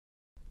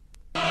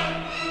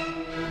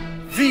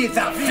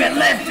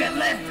VThaVillan.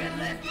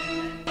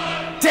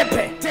 Dip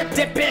it,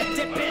 dip it.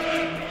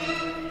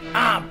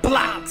 I'm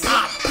blocked.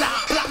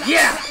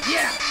 Yeah.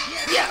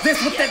 This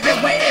what they've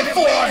been waiting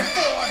for.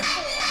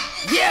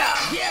 Yeah.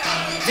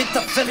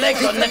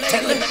 VThaVillan gonna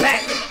take it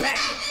back.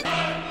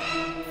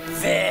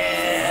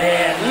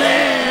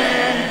 Villans.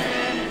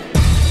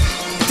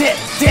 Dip,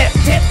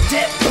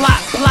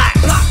 block.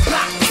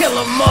 Kill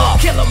 'em all.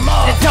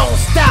 And don't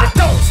stop.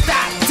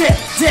 Dip,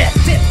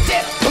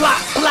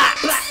 block.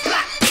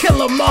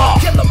 Kill 'em all.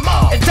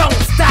 And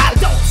don't stop.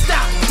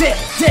 Dip,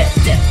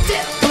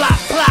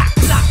 block.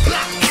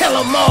 Kill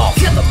 'em all.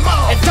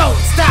 And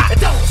don't stop.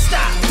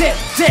 Dip,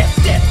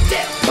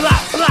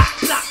 block.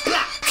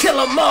 Kill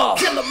 'em all.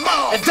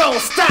 And don't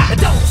stop.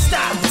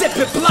 Dip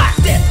it block.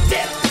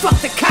 Fuck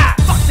the cop.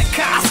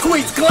 I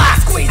squeeze glass.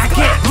 I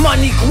get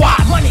money guap.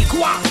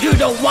 You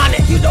don't want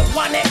it.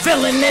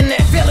 Villain in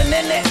it.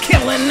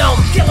 Killing them.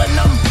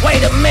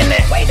 Wait a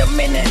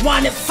minute.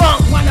 Want it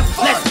funk.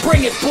 Let's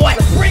bring it, boy.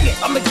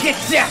 I'ma get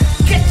ya.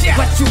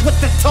 Wet you with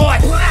the toy.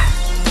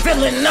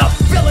 Filling up.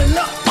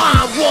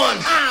 I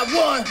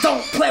won.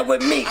 Don't play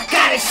with me. I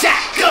got a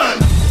shotgun.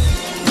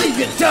 Leave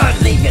you done.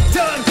 Leave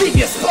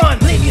you spun.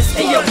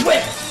 In your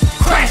whip.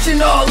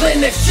 Crashing all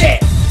in the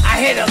shit. I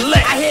hit a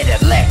lick.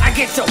 I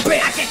get your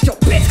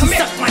bitch. Come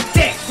suck my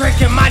dick.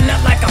 Drinking my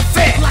nut like a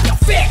fish.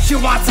 She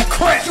wants a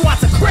crib.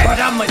 But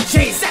I'm a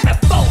G.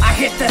 I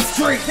hit the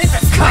street.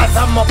 Cause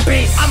I'm a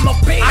beast.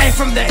 I ain't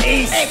from the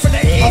east.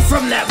 I'm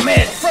from that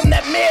mid.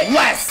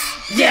 West.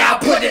 Yeah, I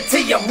put it to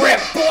your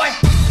rib, boy.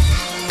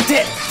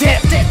 Dip.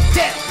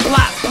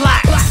 Block.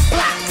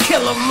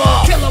 Kill 'em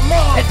all.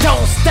 And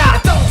don't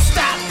stop.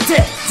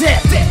 Dip.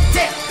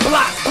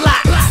 Block.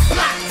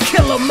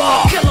 Kill 'em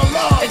all.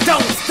 And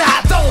don't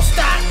stop.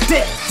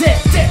 Dip.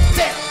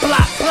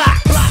 Block.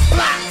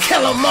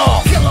 Kill 'em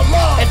all.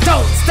 And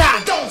don't stop.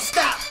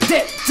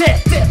 Dip.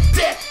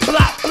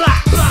 Block.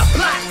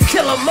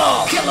 Kill 'em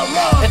all.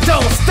 And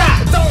don't stop.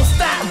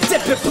 I'm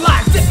dipping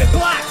block.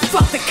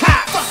 Fuck the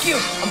cop. Fuck you.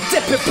 I'm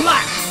dipping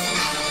block.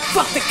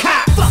 Fuck the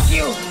cop. Fuck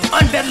you.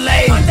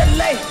 Underlay.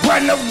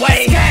 Run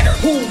away. Scatter.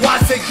 Who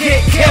wants to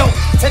get killed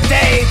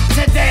today?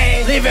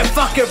 Leaving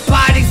fucking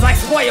bodies like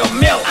spoiled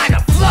milk on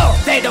the floor.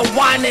 They don't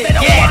want it.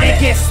 They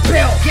get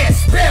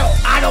spilled.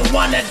 I don't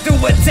wanna do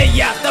it to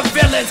ya. The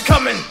villain's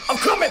coming. I'm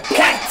coming.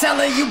 Cat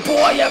telling you,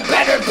 boy, you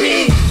better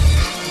be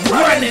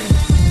running.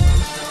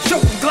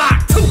 Shooting Glock.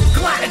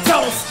 And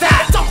don't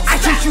stop. I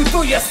shoot you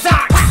through your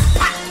socks.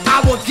 I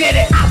will get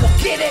it.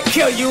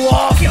 Kill you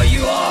all.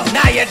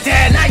 Now you're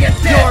dead.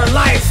 Your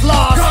life's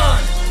lost. Gone.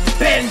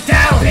 Been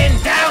down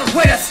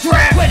with a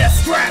strap.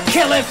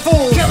 Killing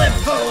fools.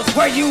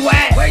 Where you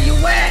at?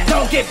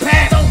 Don't get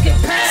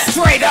past.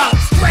 Straight up.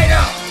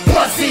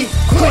 Pussy,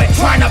 quit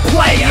trying to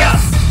play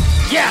us.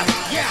 Yeah.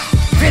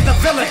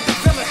 VThaVillan.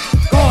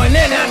 Going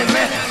in on it,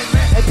 man.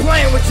 They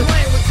playing with you.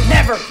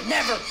 Never.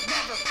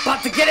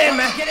 About to get in,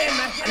 man.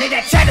 I need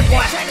that chatter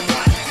boy.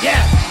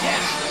 Yeah.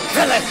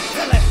 Villain.